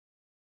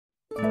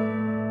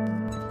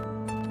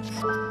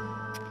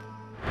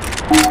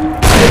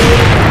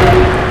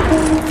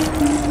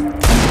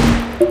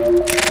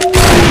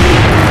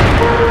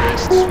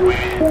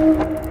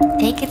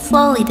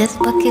slowly, this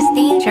book is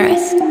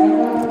dangerous.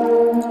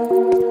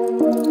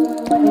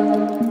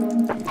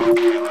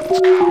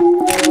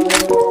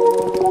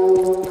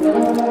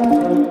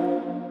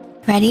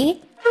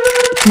 Ready?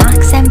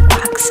 Knocks and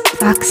box,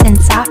 fox and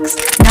socks.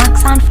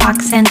 Knocks on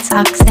fox and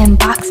socks and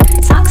box.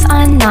 Socks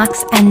on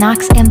knocks and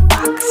knocks and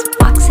box.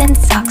 Box and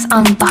socks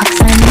on box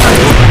and knocks.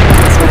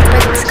 Blocks with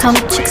bricks come,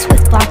 chicks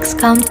with blocks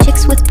come.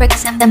 Chicks with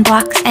bricks and then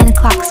blocks and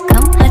clocks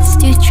come. Let's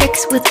do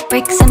tricks with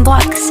bricks and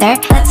blocks, sir.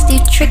 Let's do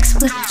tricks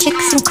with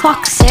chicks and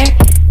clocks, sir.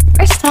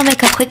 First I'll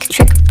make a quick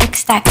trick, brick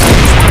stack,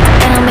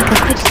 then I'll make a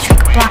quick trick,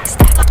 block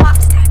stack.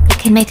 You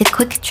can make a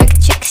quick trick,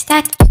 chick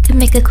stack. You can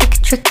make a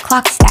quick trick,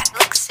 clock stack.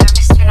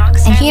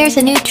 And here's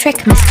a new trick,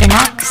 Mr.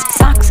 Knox.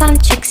 Socks on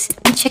chicks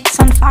and chicks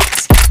on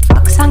fox.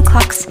 Fox on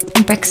clocks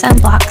and bricks on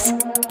blocks.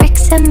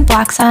 Bricks and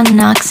blocks on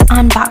knocks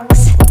on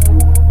box.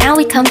 Now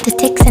we come to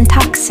ticks and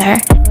talks, sir.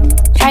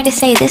 Try to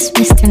say this,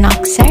 Mr.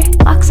 Knox, sir.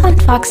 Clocks on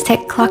fox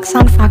tick, clocks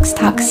on fox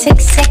talk. Sick,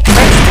 sick,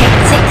 bricks tick,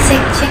 sick,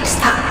 sick, chicks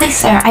talk.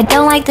 Sir, I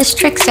don't like this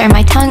trick, sir.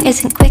 My tongue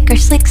isn't quick or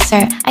slick,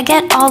 sir. I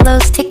get all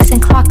those ticks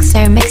and clocks,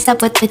 sir, mixed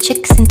up with the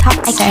chicks and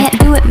talks, sir. I can't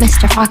do it,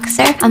 Mr. Fox,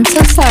 sir. I'm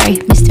so sorry,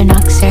 Mr.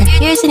 Knox, sir.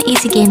 Here's an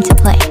easy game to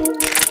play.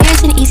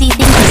 Here's an easy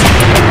thing to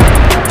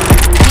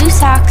say. New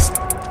socks,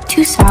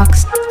 two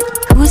socks.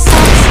 Whose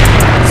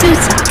socks? Sue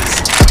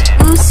socks.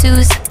 Who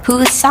sues?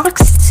 Whose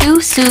socks?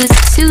 Sue sues.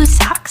 Sue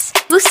socks.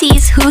 Who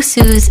sees? Who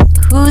sues?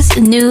 Whose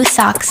new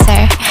socks,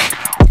 sir?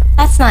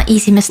 That's not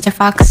easy, Mr.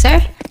 Fox,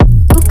 sir.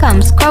 Who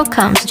comes? Crow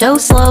comes. Joe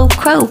Slow.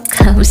 Crow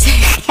comes.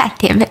 God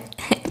damn it.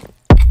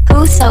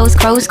 Who sews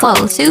crow's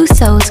clothes? Sue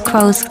sews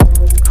crow's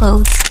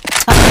clothes.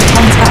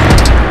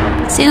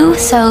 Sue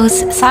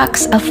sews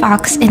socks of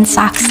fox in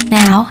socks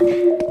now.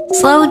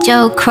 Slow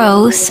Joe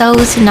Crow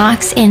sews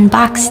knocks in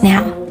box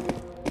now.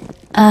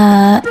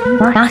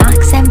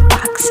 Knocks and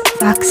box,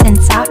 fox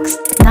and socks.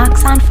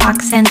 Knocks on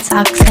fox and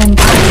socks and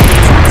box.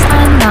 Socks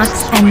on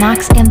knocks and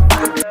knocks and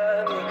box.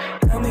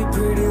 Tell me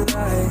pretty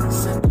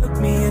lies, look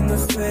me in the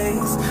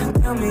face.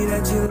 Tell me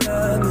that you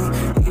love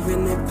me,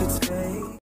 even if it's fake.